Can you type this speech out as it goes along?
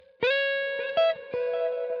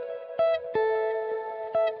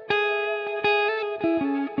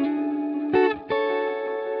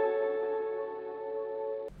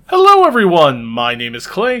everyone, my name is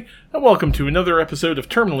Clay, and welcome to another episode of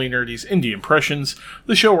Terminally Nerdy's Indie Impressions,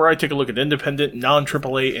 the show where I take a look at independent,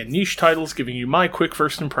 non-AAA, and niche titles, giving you my quick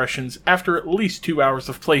first impressions after at least 2 hours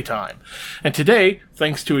of playtime. And today,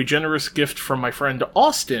 thanks to a generous gift from my friend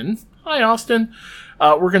Austin, hi Austin,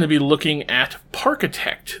 we're going to be looking at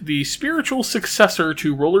Parkitect, the spiritual successor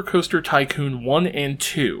to Roller Coaster Tycoon 1 and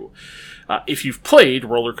 2. If you've played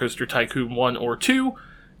Roller Coaster Tycoon 1 or 2,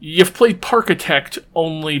 you've played Parkitect,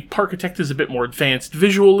 only Parkitect is a bit more advanced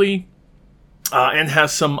visually, and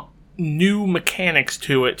has some new mechanics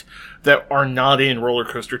to it that are not in Roller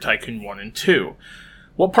Coaster Tycoon 1 and 2.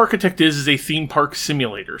 What Parkitect is a theme park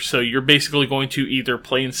simulator, so you're basically going to either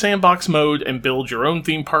play in sandbox mode and build your own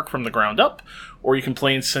theme park from the ground up, or you can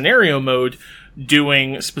play in scenario mode,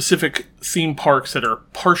 doing specific theme parks that are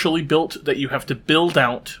partially built that you have to build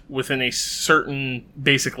out within a certain,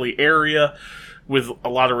 basically, area, with a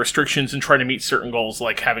lot of restrictions and try to meet certain goals,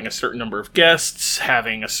 like having a certain number of guests,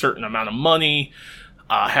 having a certain amount of money,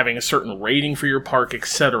 having a certain rating for your park,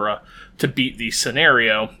 etc., to beat the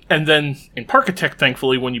scenario. And then in Parkitect,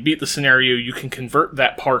 thankfully, when you beat the scenario, you can convert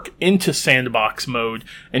that park into sandbox mode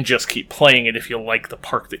and just keep playing it if you like the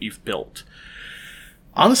park that you've built.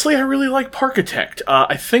 Honestly, I really like Parkitect.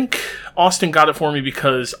 I think Austin got it for me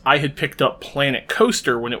because I had picked up Planet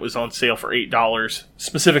Coaster when it was on sale for $8,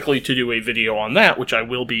 specifically to do a video on that, which I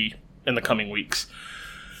will be in the coming weeks.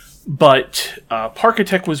 But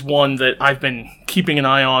Parkitect was one that I've been keeping an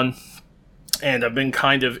eye on, and I've been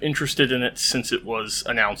kind of interested in it since it was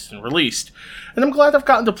announced and released. And I'm glad I've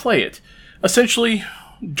gotten to play it. Essentially,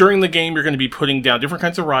 during the game, you're going to be putting down different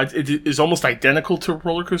kinds of rides. It is almost identical to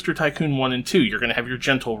Roller Coaster Tycoon 1 and 2. You're going to have your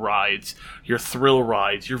gentle rides, your thrill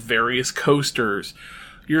rides, your various coasters,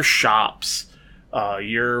 your shops,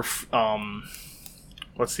 what's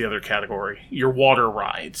the other category? Your water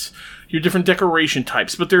rides, your different decoration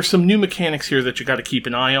types. But there's some new mechanics here that you got to keep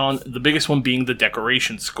an eye on, the biggest one being the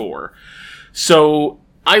decoration score. So,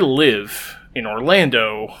 I live in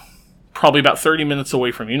Orlando, probably about 30 minutes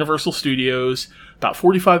away from Universal Studios, about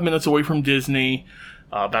 45 minutes away from Disney,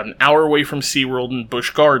 about an hour away from SeaWorld and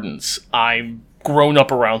Busch Gardens. I've grown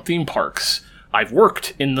up around theme parks. I've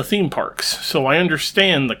worked in the theme parks, so I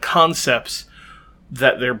understand the concepts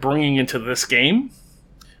that they're bringing into this game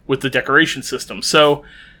with the decoration system. So,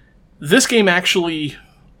 this game actually,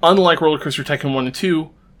 unlike Roller Coaster Tycoon 1 and 2,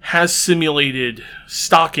 has simulated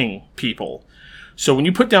stocking people. So when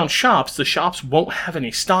you put down shops, the shops won't have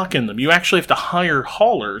any stock in them. You actually have to hire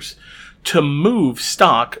haulers to move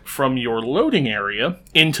stock from your loading area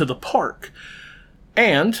into the park.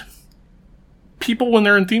 And people, when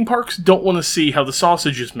they're in theme parks, don't want to see how the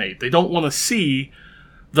sausage is made. They don't want to see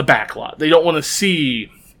the backlot. They don't want to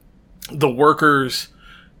see the workers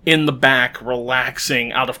in the back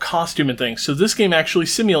relaxing out of costume and things. So this game actually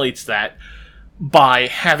simulates that by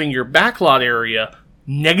having your backlot area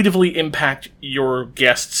negatively impact your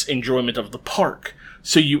guests' enjoyment of the park.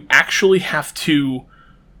 So you actually have to,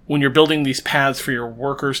 when you're building these paths for your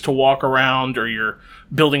workers to walk around, or you're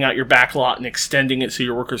building out your backlot and extending it so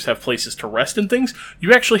your workers have places to rest and things,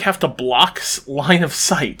 you actually have to block line of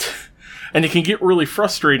sight. And it can get really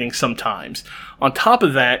frustrating sometimes. On top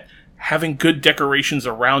of that, having good decorations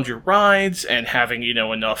around your rides and having,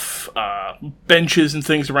 enough benches and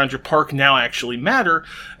things around your park now actually matter,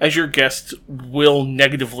 as your guests will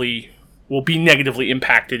be negatively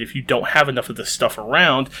impacted if you don't have enough of this stuff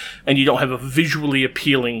around and you don't have a visually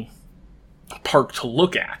appealing park to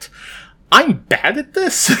look at. I'm bad at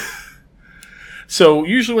this. So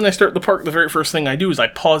usually when I start the park, the very first thing I do is I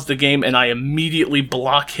pause the game and I immediately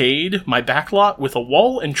blockade my backlot with a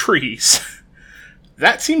wall and trees.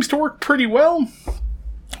 That seems to work pretty well,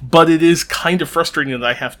 but it is kind of frustrating that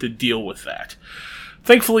I have to deal with that.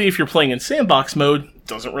 Thankfully, if you're playing in sandbox mode, it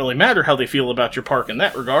doesn't really matter how they feel about your park in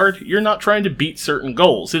that regard. You're not trying to beat certain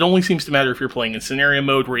goals. It only seems to matter if you're playing in scenario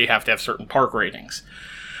mode where you have to have certain park ratings.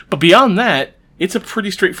 But beyond that, it's a pretty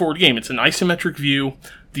straightforward game. It's an isometric view.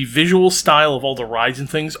 The visual style of all the rides and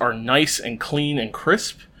things are nice and clean and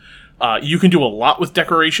crisp. You can do a lot with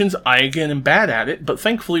decorations. I, again, am bad at it, but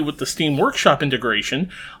thankfully with the Steam Workshop integration,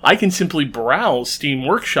 I can simply browse Steam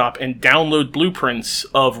Workshop and download blueprints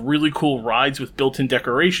of really cool rides with built-in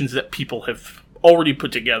decorations that people have already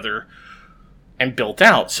put together and built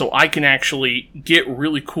out. So I can actually get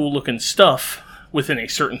really cool-looking stuff within a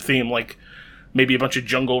certain theme, like maybe a bunch of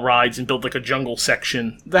jungle rides and build like a jungle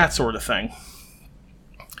section, that sort of thing.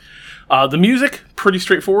 The music, pretty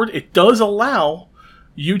straightforward. It does allow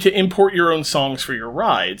you to import your own songs for your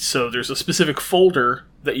rides. So there's a specific folder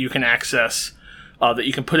that you can access that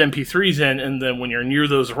you can put MP3s in, and then when you're near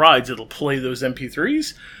those rides, it'll play those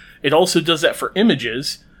MP3s. It also does that for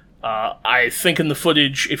images. I think in the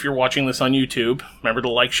footage, if you're watching this on YouTube, remember to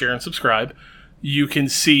like, share, and subscribe, you can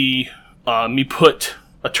see me put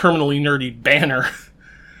a Terminally Nerdy banner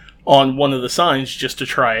on one of the signs just to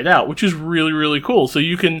try it out, which is really, really cool. So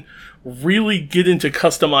you can really get into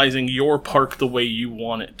customizing your park the way you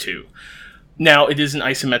want it to. Now, it is an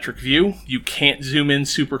isometric view. You can't zoom in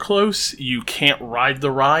super close. You can't ride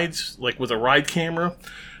the rides, like with a ride camera.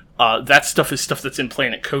 That stuff is stuff that's in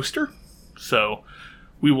Planet Coaster. So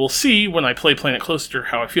we will see when I play Planet Coaster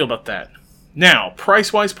how I feel about that. Now,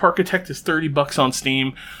 price-wise, Parkitect is $30 on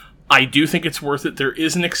Steam. I do think it's worth it. There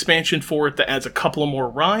is an expansion for it that adds a couple of more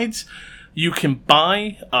rides. You can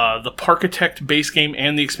buy the Parkitect base game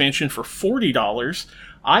and the expansion for $40.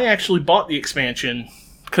 I actually bought the expansion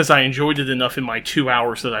because I enjoyed it enough in my 2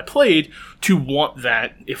 hours that I played to want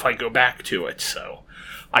that if I go back to it. So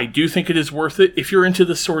I do think it is worth it if you're into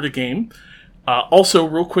this sort of game. Also,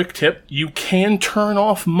 real quick tip, you can turn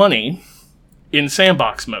off money in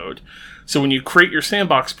sandbox mode. So when you create your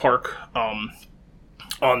sandbox park,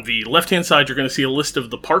 on the left-hand side, you're going to see a list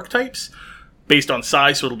of the park types based on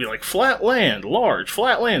size. So it'll be like flat land, large,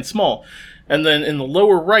 flat land, small. And then in the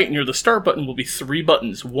lower right near the start button will be 3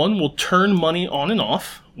 buttons. One will turn money on and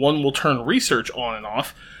off. One will turn research on and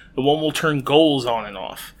off. And one will turn goals on and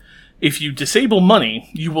off. If you disable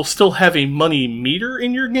money, you will still have a money meter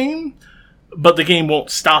in your game, but the game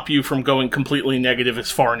won't stop you from going completely negative,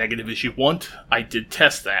 as far negative as you want. I did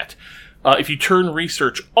test that. If you turn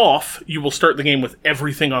research off, you will start the game with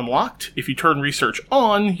everything unlocked. If you turn research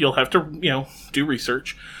on, you'll have to, do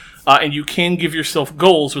research. And you can give yourself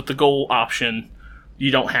goals with the goal option.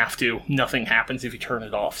 You don't have to. Nothing happens if you turn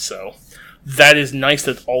it off. So that is nice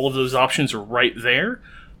that all of those options are right there.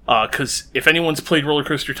 Because if anyone's played Roller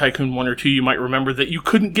Coaster Tycoon 1 or 2, you might remember that you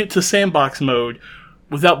couldn't get to sandbox mode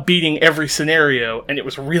without beating every scenario, and it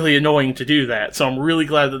was really annoying to do that. So I'm really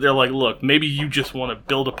glad that they're like, look, maybe you just want to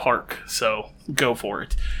build a park, so go for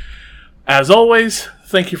it. As always,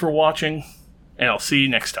 thank you for watching, and I'll see you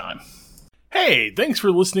next time. Hey, thanks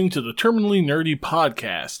for listening to the Terminally Nerdy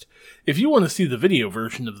podcast. If you want to see the video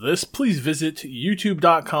version of this, please visit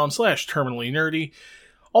youtube.com/terminallynerdy.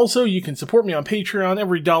 Also, you can support me on Patreon.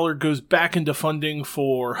 Every dollar goes back into funding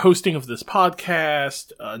for hosting of this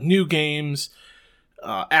podcast, new games,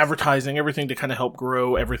 advertising, everything to kind of help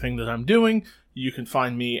grow everything that I'm doing. You can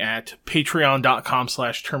find me at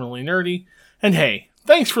patreon.com/terminallynerdy. And hey,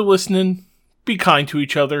 thanks for listening. Be kind to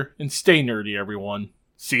each other and stay nerdy, everyone.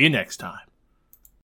 See you next time.